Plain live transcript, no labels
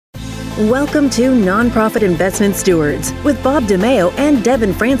Welcome to Nonprofit Investment Stewards with Bob DeMeo and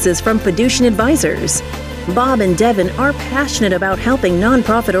Devin Francis from Fiducian Advisors. Bob and Devin are passionate about helping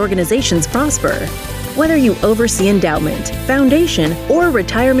nonprofit organizations prosper. Whether you oversee endowment, foundation, or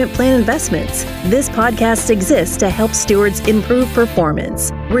retirement plan investments, this podcast exists to help stewards improve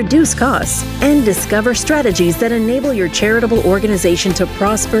performance, reduce costs, and discover strategies that enable your charitable organization to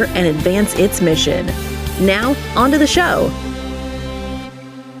prosper and advance its mission. Now, on to the show.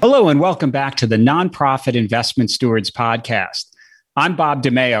 Hello, and welcome back to the Nonprofit Investment Stewards podcast. I'm Bob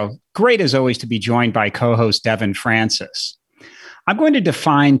DeMeo. Great, as always, to be joined by co-host Devin Francis. I'm going to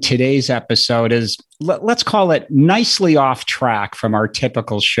define today's episode as, let's call it, nicely off track from our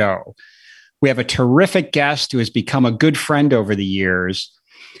typical show. We have a terrific guest who has become a good friend over the years,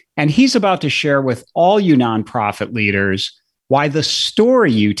 and he's about to share with all you nonprofit leaders why the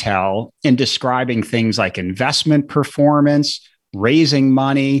story you tell in describing things like investment performance, raising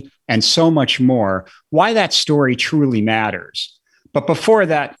money, and so much more, why that story truly matters. But before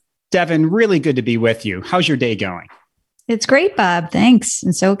that, Devin, really good to be with you. How's your day going? It's great, Bob. Thanks.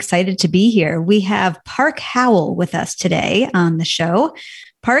 I'm so excited to be here. We have Park Howell with us today on the show.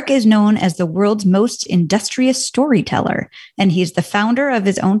 Park is known as the world's most industrious storyteller, and he's the founder of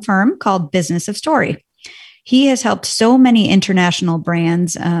his own firm called Business of Story. He has helped so many international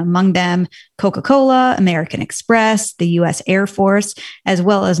brands, among them Coca-Cola, American Express, the U.S. Air Force, as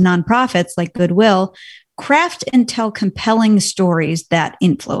well as nonprofits like Goodwill, craft and tell compelling stories that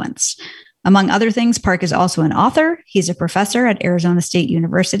influence. Among other things, Park is also an author. He's a professor at Arizona State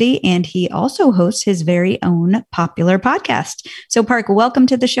University, and he also hosts his very own popular podcast. So, Park, welcome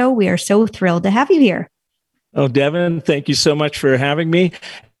to the show. We are so thrilled to have you here. Oh, Devin, thank you so much for having me.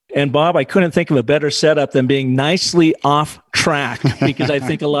 And Bob, I couldn't think of a better setup than being nicely off track, because I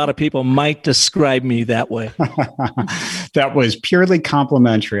think a lot of people might describe me that way. That was purely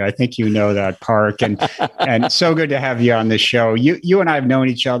complimentary. I think you know that, Park, and so good to have you on the show. You and I have known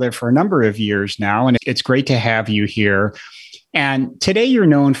each other for a number of years now, and it's great to have you here. And today you're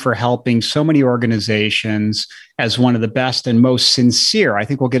known for helping so many organizations as one of the best and most sincere, I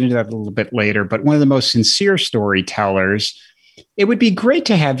think we'll get into that a little bit later, but one of the most sincere storytellers. It would be great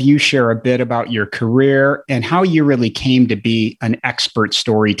to have you share a bit about your career and how you really came to be an expert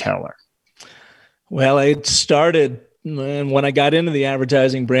storyteller. Well, it started when I got into the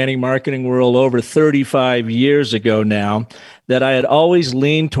advertising, branding, marketing world over 35 years ago now, that I had always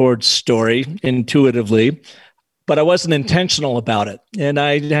leaned towards story intuitively, but I wasn't intentional about it. And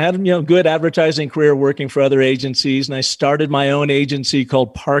I had a good advertising career working for other agencies, and I started my own agency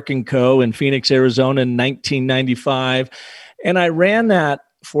called Park & Co. in Phoenix, Arizona in 1995. And I ran that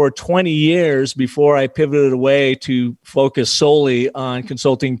for 20 years before I pivoted away to focus solely on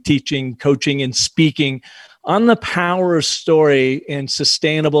consulting, teaching, coaching, and speaking on the power of story in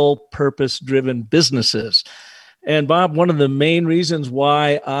sustainable, purpose-driven businesses. And Bob, one of the main reasons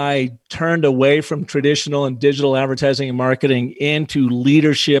why I turned away from traditional and digital advertising and marketing into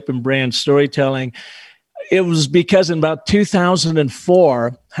leadership and brand storytelling, it was because in about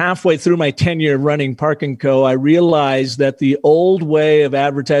 2004, halfway through my tenure running Park & Co., I realized that the old way of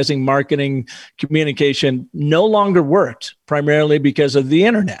advertising, marketing, communication no longer worked, primarily because of the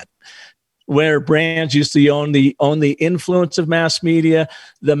internet, where brands used to own the influence of mass media.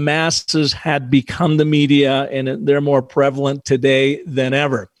 The masses had become the media, and they're more prevalent today than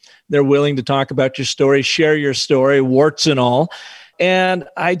ever. They're willing to talk about your story, share your story, warts and all. And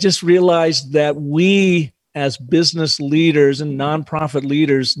I just realized that we, as business leaders and nonprofit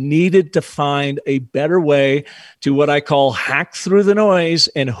leaders, needed to find a better way to what I call hack through the noise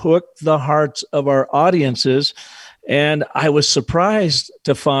and hook the hearts of our audiences. And I was surprised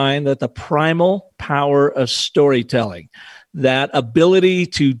to find that the primal power of storytelling, that ability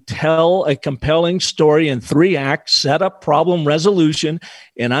to tell a compelling story in 3 acts, setup, problem, resolution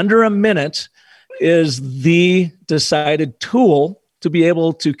in under a minute, is the decided tool to be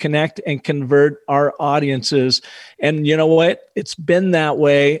able to connect and convert our audiences. And you know what? It's been that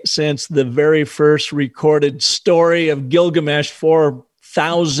way since the very first recorded story of Gilgamesh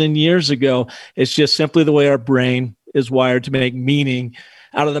 4,000 years ago. It's just simply the way our brain is wired to make meaning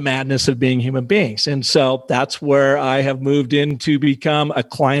out of the madness of being human beings. And so that's where I have moved in to become. A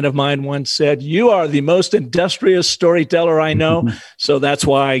client of mine once said, "You are the most industrious storyteller I know." So that's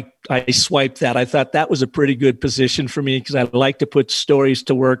why I swiped that. I thought that was a pretty good position for me, because I like to put stories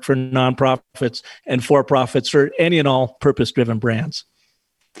to work for nonprofits and for-profits, for any and all purpose-driven brands.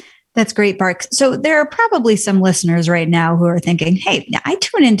 That's great, Park. So there are probably some listeners right now who are thinking, hey, I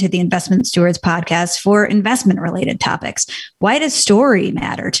tune into the Investment Stewards podcast for investment related topics. Why does story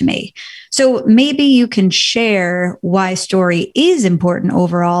matter to me? So maybe you can share why story is important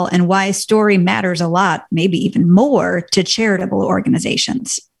overall and why story matters a lot, maybe even more, to charitable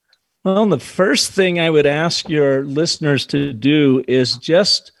organizations. Well, the first thing I would ask your listeners to do is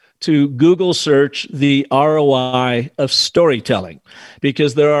just to Google search the ROI of storytelling,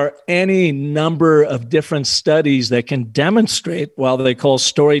 because there are any number of different studies that can demonstrate, while they call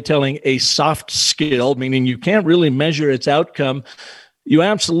storytelling a soft skill, meaning you can't really measure its outcome, you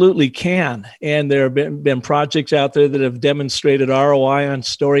absolutely can. And there have been projects out there that have demonstrated ROI on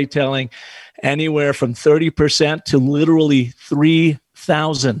storytelling anywhere from 30% to literally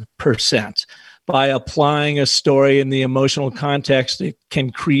 3,000%. by applying a story in the emotional context it can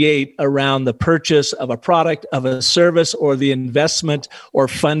create around the purchase of a product, of a service, or the investment or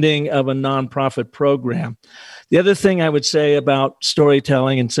funding of a nonprofit program. The other thing I would say about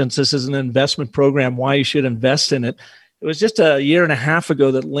storytelling, and since this is an investment program, why you should invest in it, it was just a year and a half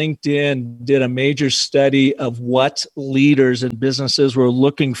ago that LinkedIn did a major study of what leaders and businesses were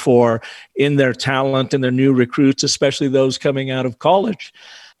looking for in their talent and their new recruits, especially those coming out of college.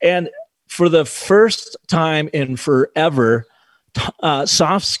 And for the first time in forever,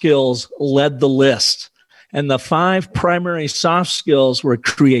 soft skills led the list. And the 5 primary soft skills were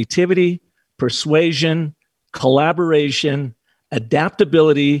creativity, persuasion, collaboration,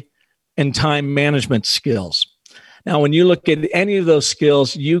 adaptability, and time management skills. Now, when you look at any of those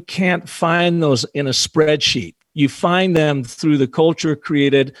skills, you can't find those in a spreadsheet. You find them through the culture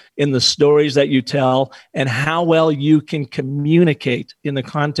created in the stories that you tell and how well you can communicate in the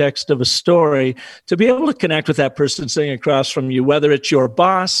context of a story to be able to connect with that person sitting across from you, whether it's your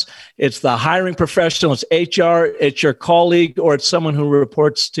boss, it's the hiring professional, it's HR, it's your colleague, or it's someone who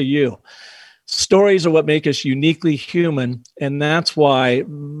reports to you. Stories are what make us uniquely human, and that's why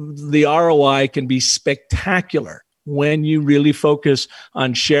the ROI can be spectacular when you really focus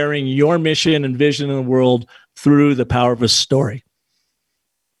on sharing your mission and vision in the world through the power of a story.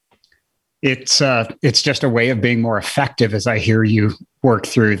 It's just a way of being more effective as I hear you work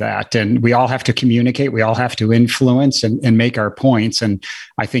through that. And we all have to communicate. We all have to influence and make our points. And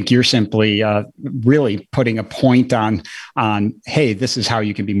I think you're simply really putting a point on, hey, this is how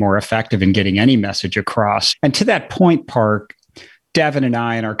you can be more effective in getting any message across. And to that point, Park, Devin and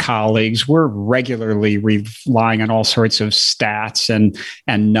I and our colleagues, we're regularly relying on all sorts of stats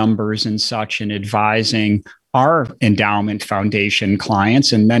and numbers and such and advising our endowment foundation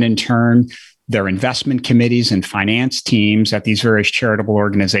clients, and then in turn, their investment committees and finance teams at these various charitable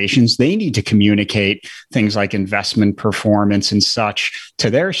organizations, they need to communicate things like investment performance and such to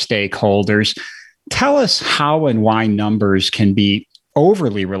their stakeholders. Tell us how and why numbers can be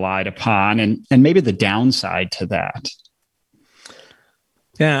overly relied upon and maybe the downside to that.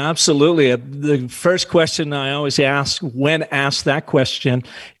 Yeah, absolutely. The first question I always ask when asked that question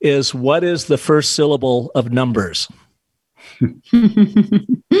is, what is the first syllable of numbers?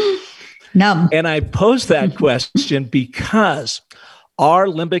 Num. And I pose that question because our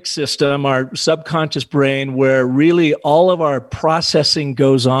limbic system, our subconscious brain, where really all of our processing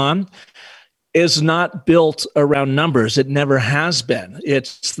goes on, is not built around numbers. It never has been.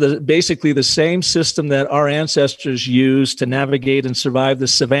 It's basically the same system that our ancestors used to navigate and survive the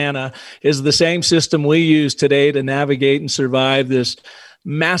savannah is the same system we use today to navigate and survive this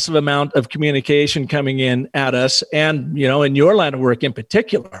massive amount of communication coming in at us. And, in your line of work in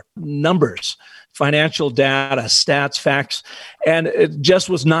particular, numbers, financial data, stats, facts, and it just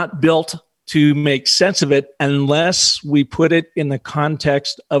was not built to make sense of it unless we put it in the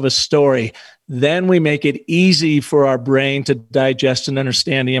context of a story. Then we make it easy for our brain to digest and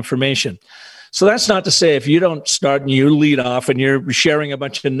understand the information. So that's not to say if you don't start and you lead off and you're sharing a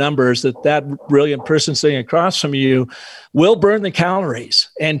bunch of numbers that brilliant person sitting across from you will burn the calories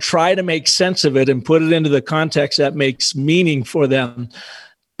and try to make sense of it and put it into the context that makes meaning for them.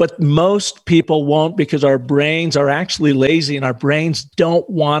 But most people won't, because our brains are actually lazy and our brains don't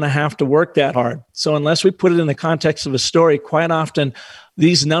want to have to work that hard. So unless we put it in the context of a story, quite often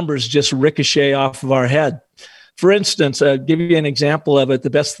these numbers just ricochet off of our head. For instance, I'll give you an example of it.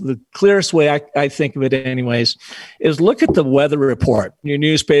 The clearest way I think of it anyways, is look at the weather report, your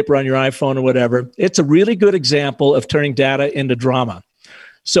newspaper on your iPhone or whatever. It's a really good example of turning data into drama.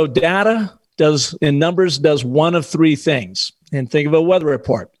 So data does one of 3 things. And think of a weather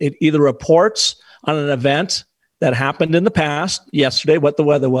report. It either reports on an event that happened in the past, yesterday, what the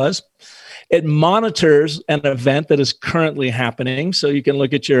weather was. It monitors an event that is currently happening. So you can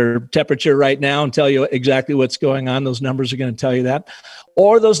look at your temperature right now and tell you exactly what's going on. Those numbers are going to tell you that.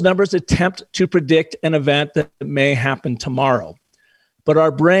 Or those numbers attempt to predict an event that may happen tomorrow. But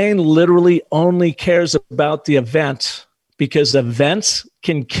our brain literally only cares about the event because events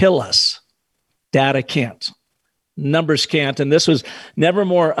can kill us. Data can't. Numbers can't. And this was never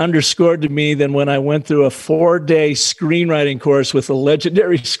more underscored to me than when I went through a 4-day screenwriting course with a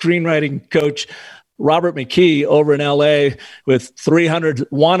legendary screenwriting coach, Robert McKee, over in LA with 300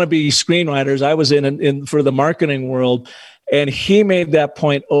 wannabe screenwriters. I was in for the marketing world. And he made that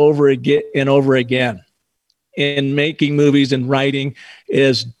point over again and over again in making movies and writing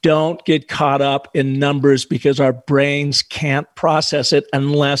is don't get caught up in numbers because our brains can't process it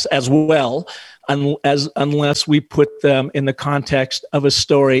unless we put them in the context of a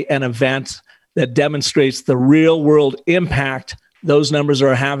story, an event that demonstrates the real world impact those numbers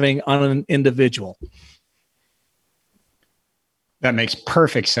are having on an individual. That makes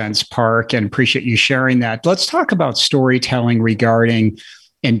perfect sense, Park, and appreciate you sharing that. Let's talk about storytelling regarding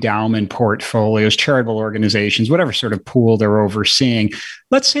endowment portfolios, charitable organizations, whatever sort of pool they're overseeing.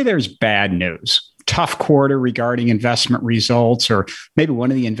 Let's say there's bad news, tough quarter regarding investment results, or maybe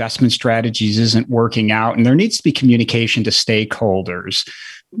one of the investment strategies isn't working out, and there needs to be communication to stakeholders.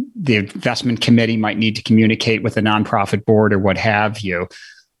 The investment committee might need to communicate with a nonprofit board or what have you.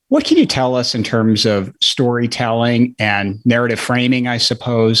 What can you tell us in terms of storytelling and narrative framing, I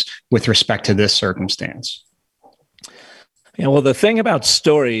suppose, with respect to this circumstance? Yeah, well, the thing about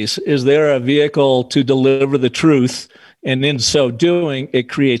stories is they're a vehicle to deliver the truth, and in so doing, it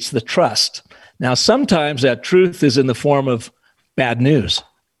creates the trust. Now, sometimes that truth is in the form of bad news,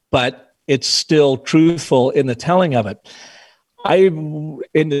 but it's still truthful in the telling of it. In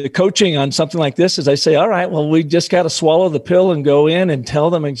the coaching on something like this is I say, all right, well, we just got to swallow the pill and go in and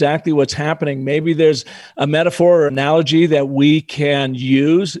tell them exactly what's happening. Maybe there's a metaphor or analogy that we can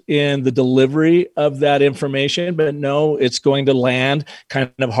use in the delivery of that information, but no, it's going to land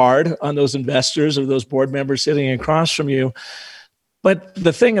kind of hard on those investors or those board members sitting across from you. But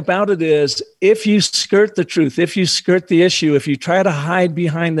the thing about it is, if you skirt the truth, if you skirt the issue, if you try to hide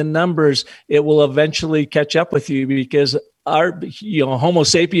behind the numbers, it will eventually catch up with you because our Homo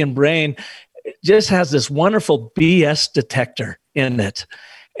sapien brain just has this wonderful BS detector in it.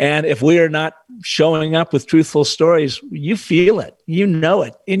 And if we are not showing up with truthful stories, you feel it, you know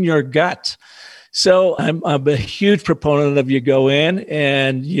it in your gut. So I'm a huge proponent of you go in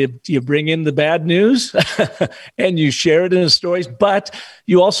and you bring in the bad news and you share it in the stories, but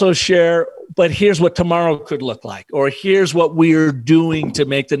you also share, but here's what tomorrow could look like, or here's what we're doing to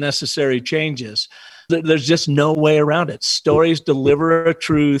make the necessary changes. There's just no way around it. Stories deliver a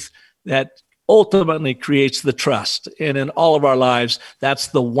truth that ultimately creates the trust. And in all of our lives, that's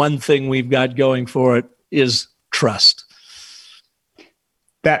the one thing we've got going for it is trust.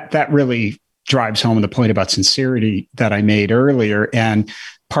 That really drives home the point about sincerity that I made earlier. And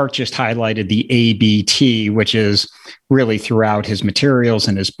Park just highlighted the ABT, which is really throughout his materials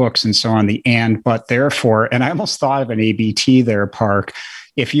and his books and so on, the and, but, therefore. And I almost thought of an ABT there, Park.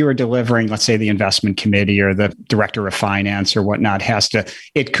 If you were delivering, let's say the investment committee or the director of finance or whatnot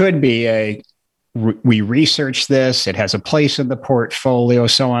it could be we researched this, it has a place in the portfolio,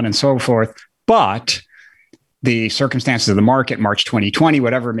 so on and so forth. But the circumstances of the market, March 2020,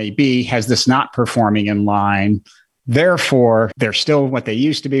 whatever it may be, has this not performing in line. Therefore, they're still what they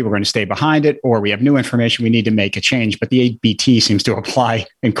used to be. We're going to stay behind it, or we have new information. We need to make a change. But the ABT seems to apply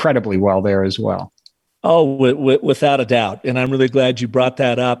incredibly well there as well. Oh, without a doubt. And I'm really glad you brought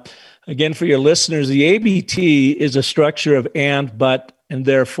that up. Again, for your listeners, the ABT is a structure of and, but, and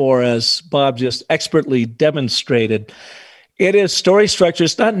therefore, as Bob just expertly demonstrated. It is story structure.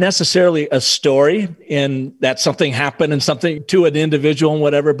 It's not necessarily a story in that something happened and something to an individual and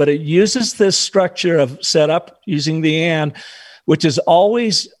whatever, but it uses this structure of setup using the and, which is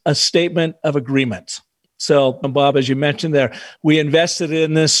always a statement of agreement. So, Bob, as you mentioned there, we invested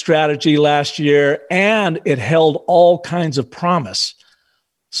in this strategy last year and it held all kinds of promise.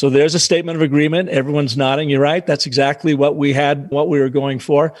 So there's a statement of agreement. Everyone's nodding. You're right. That's exactly what we had, what we were going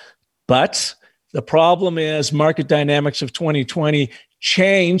for. But the problem is market dynamics of 2020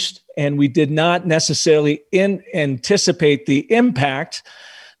 changed, and we did not necessarily anticipate the impact.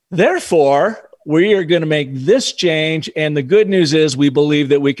 Therefore, we are going to make this change, and the good news is we believe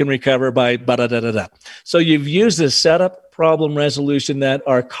that we can recover by da-da-da-da-da. So you've used this setup problem resolution that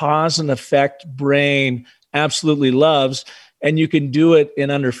our cause and effect brain absolutely loves, and you can do it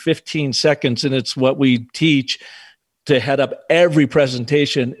in under 15 seconds, and it's what we teach. to head up every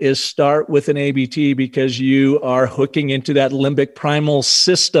presentation is start with an ABT, because you are hooking into that limbic primal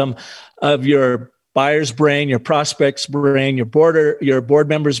system of your buyer's brain, your prospect's brain, your board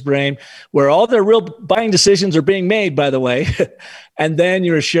member's brain, where all their real buying decisions are being made, by the way. And then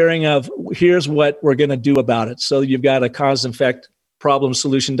you're sharing of, here's what we're going to do about it. So you've got a cause and effect problem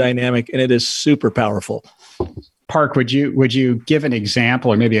solution dynamic, and it is super powerful. Park, would you give an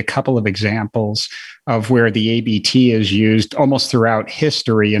example or maybe a couple of examples of where the ABT is used almost throughout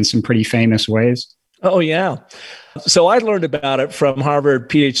history in some pretty famous ways? Oh, yeah. So I learned about it from Harvard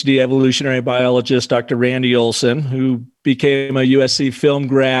PhD evolutionary biologist, Dr. Randy Olson, who became a USC film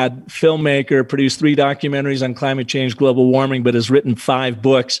grad, filmmaker, produced 3 documentaries on climate change, global warming, but has written 5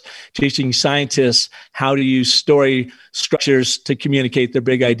 books teaching scientists how to use story structures to communicate their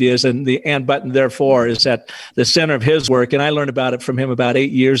big ideas. And the and button, therefore, is at the center of his work. And I learned about it from him about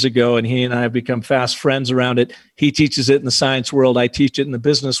 8 years ago, and he and I have become fast friends around it. He teaches it in the science world. I teach it in the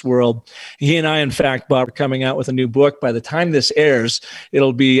business world. He and I, in fact, Bob, are coming out with a new book. By the time this airs,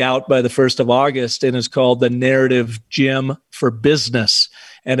 it'll be out by the 1st of August, and it's called The Narrative Gym for Business.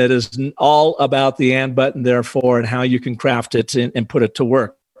 And it is all about the and button, therefore, and how you can craft it and put it to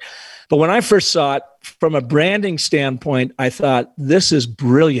work. But when I first saw it from a branding standpoint, I thought, this is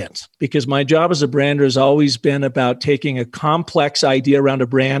brilliant, because my job as a brander has always been about taking a complex idea around a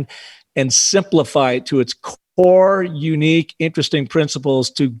brand and simplify it to its core, unique, interesting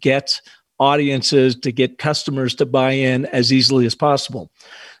principles to get audiences, to get customers to buy in as easily as possible.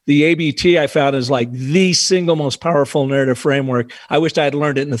 The ABT I found is like the single most powerful narrative framework. I wished I had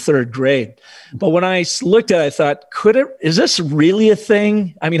learned it in the 3rd grade. But when I looked at it, I thought, is this really a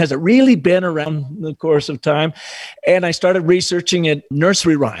thing? I mean, has it really been around in the course of time? And I started researching it,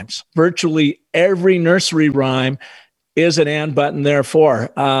 nursery rhymes. Virtually every nursery rhyme is an and button, therefore,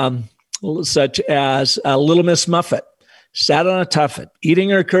 such as Little Miss Muffet sat on a tuffet,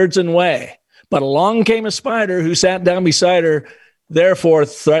 eating her curds and whey. But along came a spider who sat down beside her, therefore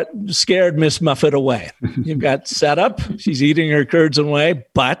scared Miss Muffet away. You've got setup, she's eating her curds and whey,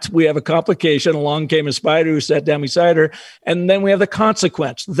 but we have a complication. Along came a spider who sat down beside her, and then we have the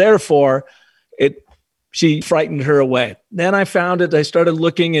consequence. Therefore, she frightened her away. Then I started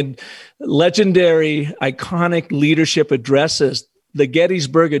looking at legendary, iconic leadership addresses. The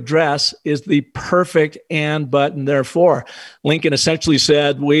Gettysburg Address is the perfect and button, therefore. Lincoln essentially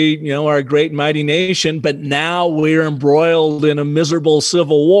said, we are a great and mighty nation, but now we're embroiled in a miserable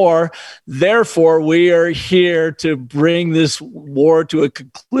civil war. Therefore, we are here to bring this war to a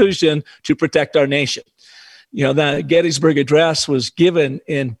conclusion to protect our nation. The Gettysburg Address was given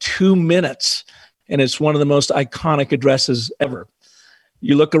in 2 minutes, and it's one of the most iconic addresses ever.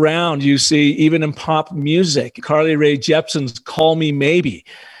 You look around, you see, even in pop music, Carly Rae Jepsen's Call Me Maybe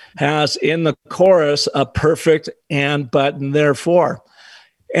has in the chorus a perfect and button, therefore.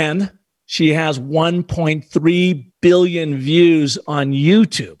 And she has 1.3 billion views on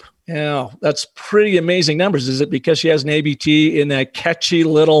YouTube. That's pretty amazing numbers. Is it because she has an ABT in that catchy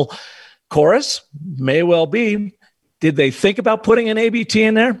little chorus? May well be. Did they think about putting an ABT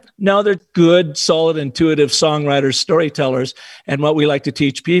in there? No, they're good, solid, intuitive songwriters, storytellers. And what we like to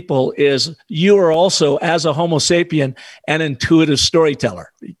teach people is you are also, as a Homo sapien, an intuitive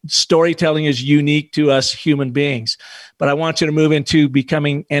storyteller. Storytelling is unique to us human beings. But I want you to move into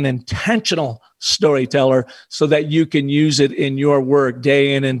becoming an intentional storyteller so that you can use it in your work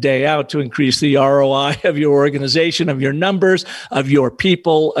day in and day out to increase the ROI of your organization, of your numbers, of your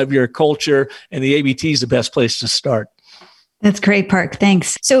people, of your culture. And the ABT is the best place to start. That's great, Park.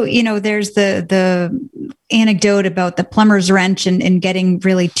 Thanks. So, there's the anecdote about the plumber's wrench and getting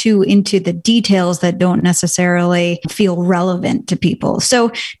really too into the details that don't necessarily feel relevant to people. So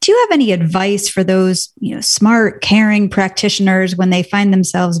do you have any advice for those, smart, caring practitioners when they find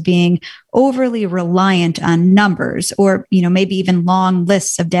themselves being overly reliant on numbers or, maybe even long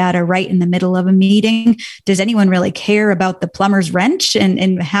lists of data right in the middle of a meeting? Does anyone really care about the plumber's wrench,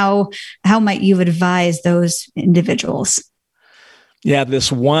 and how might you advise those individuals? Yeah,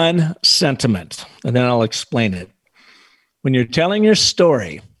 this one sentiment, and then I'll explain it. When you're telling your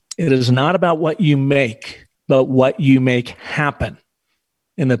story, it is not about what you make, but what you make happen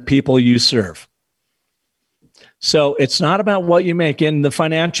in the people you serve. So it's not about what you make. In the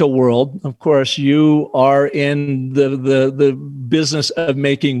financial world, of course, you are in the business of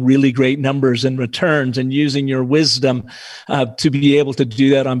making really great numbers and returns and using your wisdom to be able to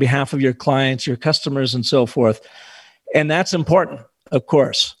do that on behalf of your clients, your customers, and so forth. And that's important, of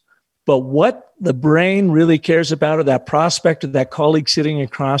course. But what the brain really cares about, or that prospect or that colleague sitting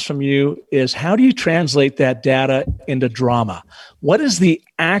across from you, is how do you translate that data into drama? What is the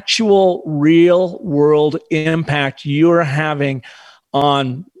actual real world impact you're having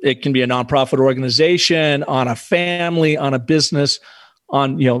on, it can be a nonprofit organization, on a family, on a business,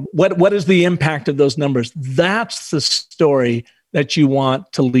 on, what is the impact of those numbers? That's the story that you want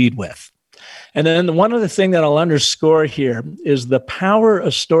to lead with. And then one other thing that I'll underscore here is the power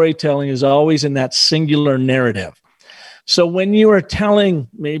of storytelling is always in that singular narrative. So when you are telling,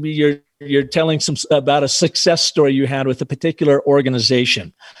 maybe you're telling about a success story you had with a particular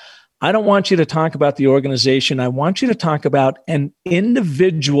organization, I don't want you to talk about the organization. I want you to talk about an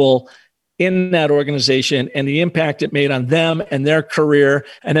individual in that organization and the impact it made on them and their career,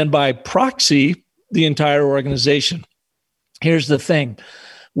 and then by proxy, the entire organization. Here's the thing.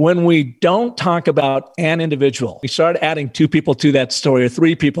 When we don't talk about an individual, we start adding 2 people to that story, or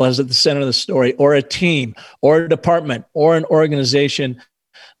 3 people as at the center of the story, or a team, or a department, or an organization,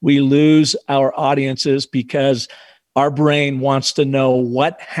 we lose our audiences because our brain wants to know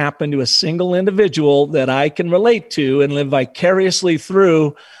what happened to a single individual that I can relate to and live vicariously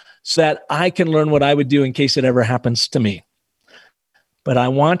through, so that I can learn what I would do in case it ever happens to me. But I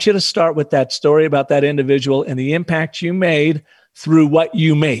want you to start with that story about that individual and the impact you made through what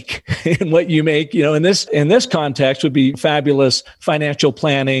you make. And what you make, in this context would be fabulous financial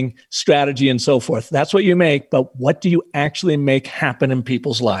planning, strategy, and so forth. That's what you make, but what do you actually make happen in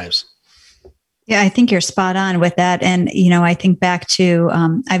people's lives? Yeah, I think you're spot on with that. And, I think back to,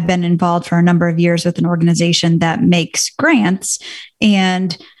 I've been involved for a number of years with an organization that makes grants,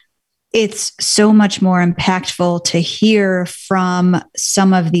 and it's so much more impactful to hear from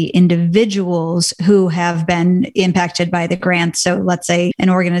some of the individuals who have been impacted by the grant. So let's say an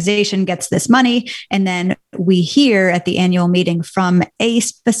organization gets this money, and then we hear at the annual meeting from a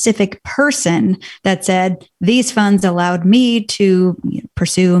specific person that said, these funds allowed me to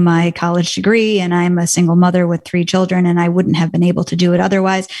pursue my college degree, and I'm a single mother with 3 children, and I wouldn't have been able to do it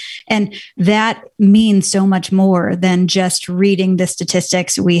otherwise. And that means so much more than just reading the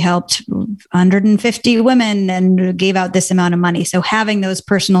statistics. We helped 150 women and gave out this amount of money. So having those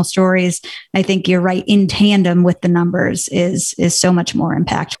personal stories, I think you're right, in tandem with the numbers is so much more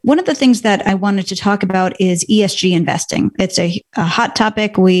impact. One of the things that I wanted to talk about is ESG investing. It's a hot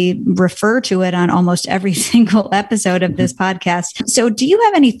topic. We refer to it on almost every single episode of this podcast. So do you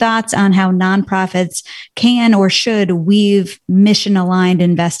have any thoughts on how nonprofits can or should weave mission-aligned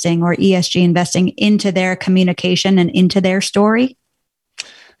investing or ESG investing into their communication and into their story?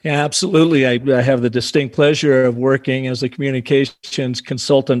 Yeah, absolutely. I have the distinct pleasure of working as a communications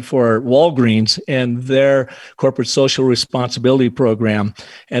consultant for Walgreens and their corporate social responsibility program.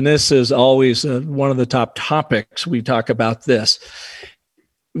 And this is always one of the top topics we talk about this.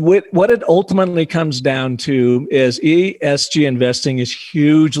 What it ultimately comes down to is ESG investing is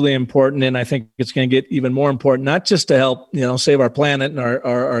hugely important. And I think it's going to get even more important, not just to help, save our planet and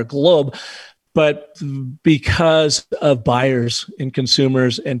our globe, but because of buyers and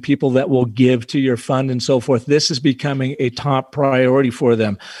consumers and people that will give to your fund and so forth. This is becoming a top priority for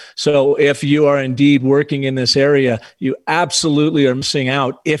them. So if you are indeed working in this area, you absolutely are missing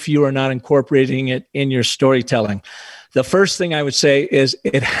out if you are not incorporating it in your storytelling. The first thing I would say is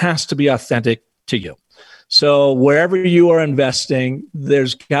it has to be authentic to you. So wherever you are investing,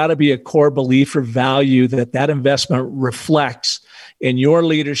 there's got to be a core belief or value that investment reflects in your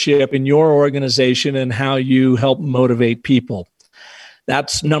leadership, in your organization, and how you help motivate people.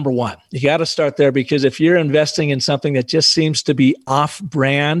 That's number one. You got to start there, because if you're investing in something that just seems to be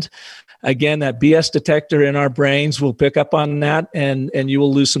off-brand, again, that BS detector in our brains will pick up on that, and you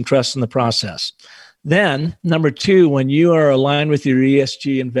will lose some trust in the process. Then, number two, when you are aligned with your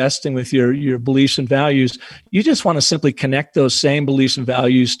ESG investing, with your beliefs and values, you just want to simply connect those same beliefs and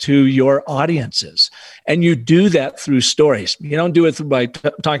values to your audiences. And you do that through stories. You don't do it by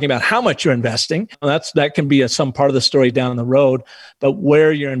talking about how much you're investing. That can be some part of the story down the road, but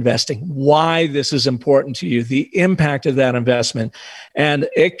where you're investing, why this is important to you, the impact of that investment. And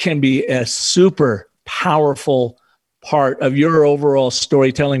it can be a super powerful part of your overall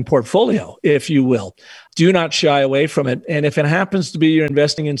storytelling portfolio, if you will. Do not shy away from it. And if it happens to be you're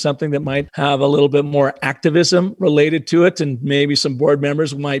investing in something that might have a little bit more activism related to it, and maybe some board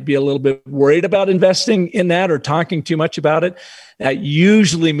members might be a little bit worried about investing in that or talking too much about it, that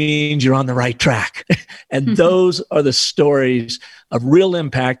usually means you're on the right track. And those are the stories of real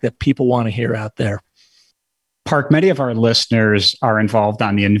impact that people want to hear out there. Park, many of our listeners are involved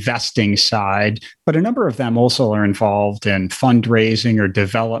on the investing side, but a number of them also are involved in fundraising or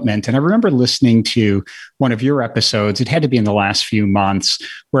development. And I remember listening to one of your episodes, it had to be in the last few months,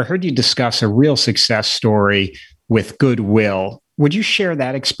 where I heard you discuss a real success story with Goodwill. Would you share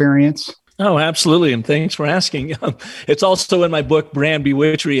that experience? Oh, absolutely. And thanks for asking. It's also in my book, Brand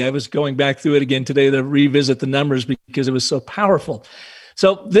Bewitchery. I was going back through it again today to revisit the numbers because it was so powerful.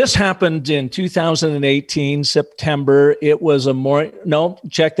 So this happened in 2018, September. It was it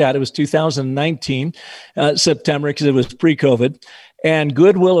was 2019, September, because it was pre-COVID. And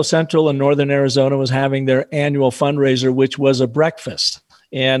Goodwill of Central and Northern Arizona was having their annual fundraiser, which was a breakfast.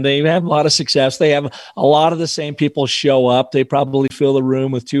 And they have a lot of success. They have a lot of the same people show up. They probably fill the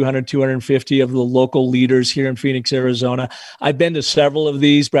room with 200, 250 of the local leaders here in Phoenix, Arizona. I've been to several of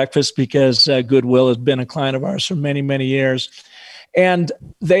these breakfasts because Goodwill has been a client of ours for many, many years. And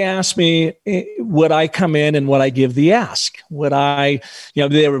they asked me, would I come in and would I give the ask? Would I,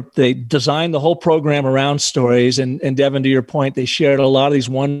 they designed the whole program around stories. And Devin, to your point, they shared a lot of these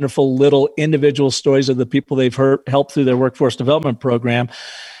wonderful little individual stories of the people they've helped through their workforce development program.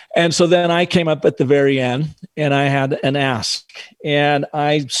 And so then I came up at the very end and I had an ask. And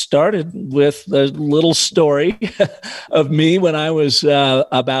I started with a little story of me when I was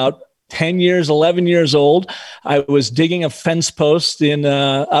about 11 years old. I was digging a fence post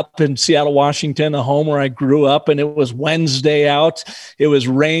up in Seattle, Washington, a home where I grew up, and it was Wednesday out. It was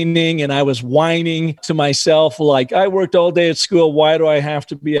raining, and I was whining to myself, like, I worked all day at school. Why do I have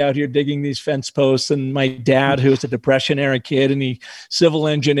to be out here digging these fence posts? And my dad, who was a Depression-era kid, and he civil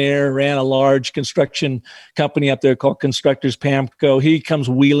engineer, ran a large construction company up there called Constructors Pamco. He comes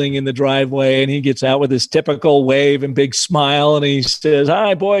wheeling in the driveway, and he gets out with his typical wave and big smile, and he says,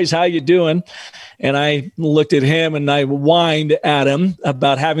 "Hi, boys, how you doing?" And I looked at him and I whined at him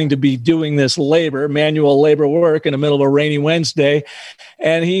about having to be doing this manual labor work in the middle of a rainy Wednesday.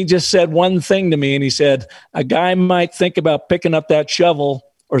 And he just said one thing to me, and he said, "A guy might think about picking up that shovel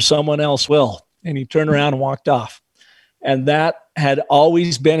or someone else will." And he turned around and walked off. And that had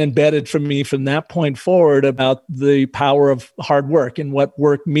always been embedded for me from that point forward about the power of hard work and what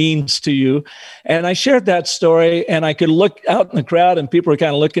work means to you. And I shared that story, and I could look out in the crowd and people were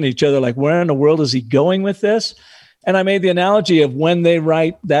kind of looking at each other like, where in the world is he going with this? And I made the analogy of when they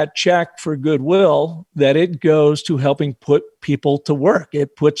write that check for Goodwill, that it goes to helping put people to work.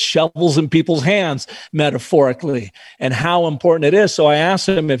 It puts shovels in people's hands, metaphorically, and how important it is. So I asked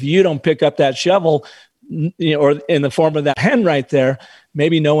him, if you don't pick up that shovel, or in the form of that pen right there,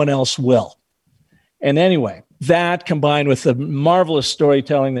 maybe no one else will. And anyway, that combined with the marvelous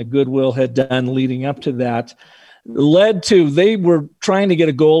storytelling that Goodwill had done leading up to that led to, they were trying to get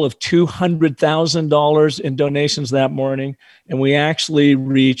a goal of $200,000 in donations that morning. And we actually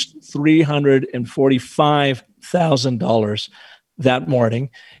reached $345,000 that morning.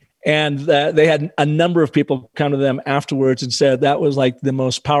 And they had a number of people come to them afterwards and said that was like the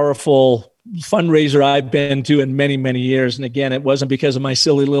most powerful fundraiser I've been to in many, many years. And again, it wasn't because of my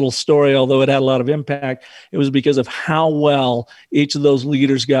silly little story, although it had a lot of impact. It was because of how well each of those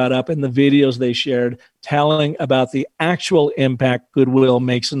leaders got up and the videos they shared telling about the actual impact Goodwill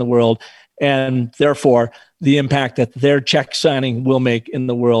makes in the world, and therefore the impact that their check signing will make in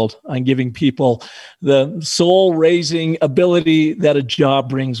the world on giving people the soul-raising ability that a job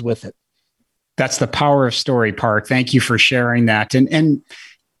brings with it. That's the power of story, Park. Thank you for sharing that. And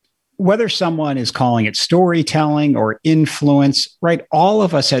whether someone is calling it storytelling or influence, right? All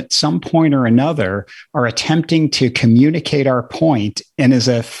of us at some point or another are attempting to communicate our point in as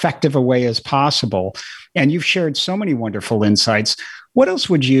effective a way as possible. And you've shared so many wonderful insights. What else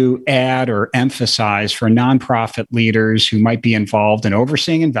would you add or emphasize for nonprofit leaders who might be involved in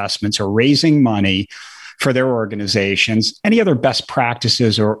overseeing investments or raising money for their organizations? Any other best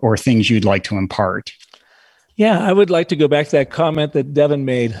practices or things you'd like to impart? Yeah, I would like to go back to that comment that Devin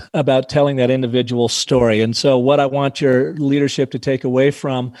made about telling that individual story. And so what I want your leadership to take away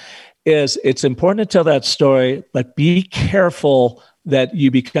from is it's important to tell that story, but be careful that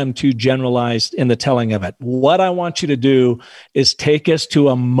you become too generalized in the telling of it. What I want you to do is take us to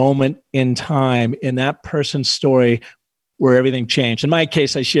a moment in time in that person's story where everything changed. In my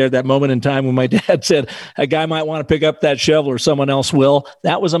case, I shared that moment in time when my dad said, a guy might want to pick up that shovel or someone else will.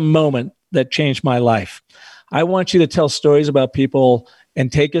 That was a moment that changed my life. I want you to tell stories about people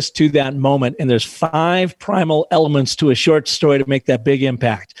and take us to that moment. And there's 5 primal elements to a short story to make that big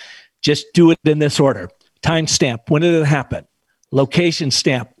impact. Just do it in this order. Time stamp. When did it happen? Location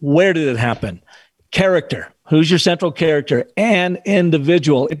stamp. Where did it happen? Character. Who's your central character? And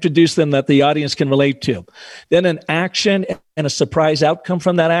individual. Introduce them that the audience can relate to. Then an action and a surprise outcome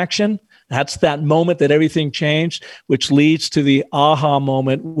from that action. That's that moment that everything changed, which leads to the aha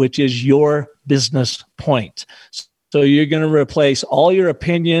moment, which is your business point. So you're going to replace all your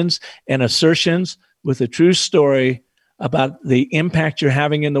opinions and assertions with a true story about the impact you're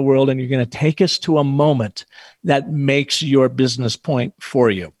having in the world, and you're going to take us to a moment that makes your business point for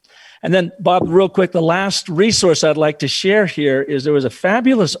you. And then, Bob, real quick, the last resource I'd like to share here is there was a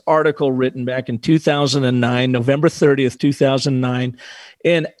fabulous article written back in 2009, November 30th, 2009,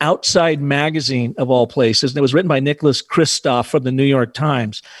 in Outside Magazine, of all places. And it was written by Nicholas Kristof from the New York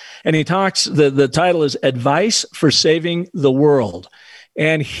Times. And he talks, the title is Advice for Saving the World.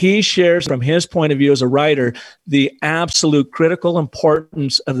 And he shares from his point of view as a writer, the absolute critical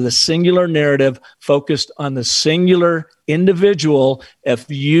importance of the singular narrative focused on the singular individual if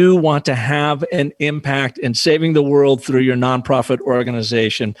you want to have an impact in saving the world through your nonprofit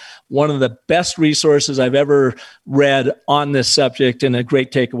organization. One of the best resources I've ever read on this subject, and a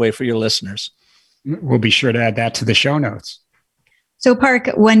great takeaway for your listeners. We'll be sure to add that to the show notes. So, Park,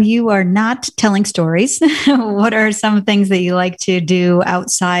 when you are not telling stories, what are some things that you like to do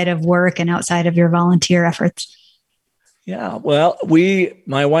outside of work and outside of your volunteer efforts? Yeah, well,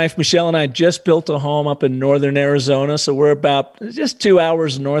 my wife, Michelle, and I just built a home up in northern Arizona. So we're about just 2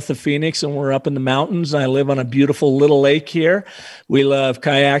 hours north of Phoenix, and we're up in the mountains. I live on a beautiful little lake here. We love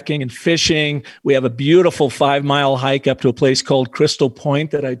kayaking and fishing. We have a beautiful 5-mile hike up to a place called Crystal Point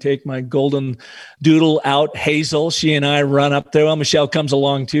that I take my golden doodle out, Hazel. She and I run up there. Well, Michelle comes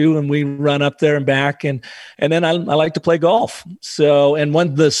along too, and we run up there and back. And then I like to play golf. So, and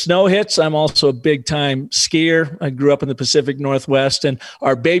when the snow hits, I'm also a big time skier. I grew up in the Pacific Northwest, and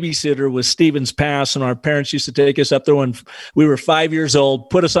our babysitter was Stevens Pass, and our parents used to take us up there when we were 5 years old,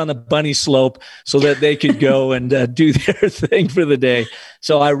 put us on the bunny slope so that they could go and do their thing for the day.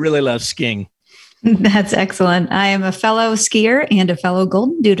 So I really love skiing. That's excellent. I am a fellow skier and a fellow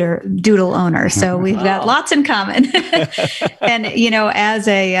golden doodle owner. So we've got lots in common. And, as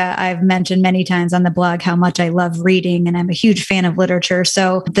I've mentioned many times on the blog how much I love reading, and I'm a huge fan of literature.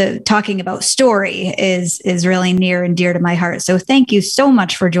 So the talking about story is really near and dear to my heart. So thank you so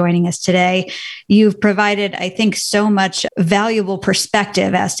much for joining us today. You've provided, I think, so much valuable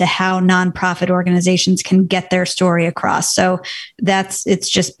perspective as to how nonprofit organizations can get their story across. So it's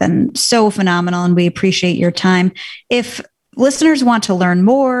just been so phenomenal. And we appreciate your time. If listeners want to learn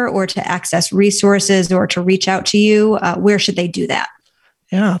more or to access resources or to reach out to you, where should they do that?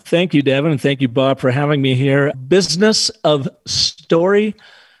 Yeah, thank you, Devin. And thank you, Bob, for having me here.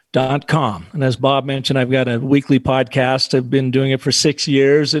 businessofstory.com. And as Bob mentioned, I've got a weekly podcast. I've been doing it for 6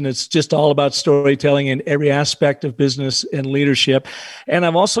 years, and it's just all about storytelling in every aspect of business and leadership. And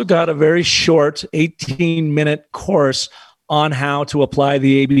I've also got a very short 18-minute course on how to apply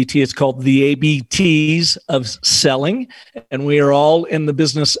the ABT. It's called the ABTs of selling. And we are all in the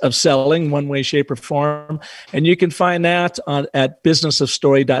business of selling one way, shape, or form. And you can find that at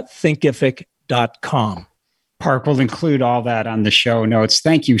businessofstory.thinkific.com. Park will include all that on the show notes.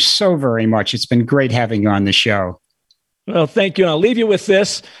 Thank you so very much. It's been great having you on the show. Well, thank you. And I'll leave you with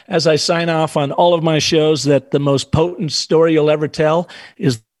this as I sign off on all of my shows, that the most potent story you'll ever tell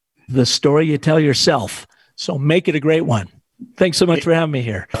is the story you tell yourself. So make it a great one. Thanks so much for having me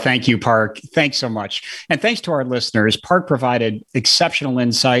here. Thank you, Park. Thanks so much. And thanks to our listeners. Park provided exceptional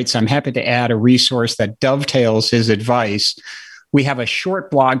insights. I'm happy to add a resource that dovetails his advice. We have a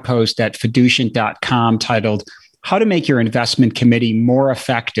short blog post at Fiducient.com titled, How to Make Your Investment Committee More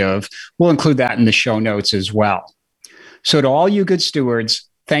Effective. We'll include that in the show notes as well. So to all you good stewards,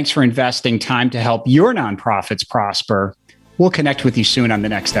 thanks for investing time to help your nonprofits prosper. We'll connect with you soon on the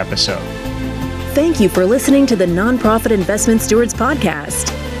next episode. Thank you for listening to the Nonprofit Investment Stewards Podcast.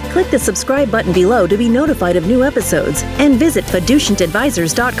 Click the subscribe button below to be notified of new episodes, and visit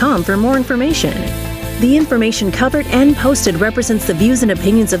fiducientadvisors.com for more information. The information covered and posted represents the views and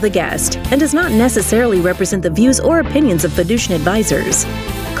opinions of the guest and does not necessarily represent the views or opinions of Fiducient Advisors.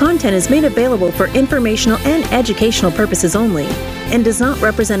 Content is made available for informational and educational purposes only and does not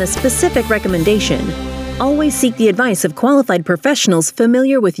represent a specific recommendation. Always seek the advice of qualified professionals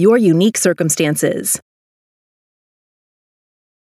familiar with your unique circumstances.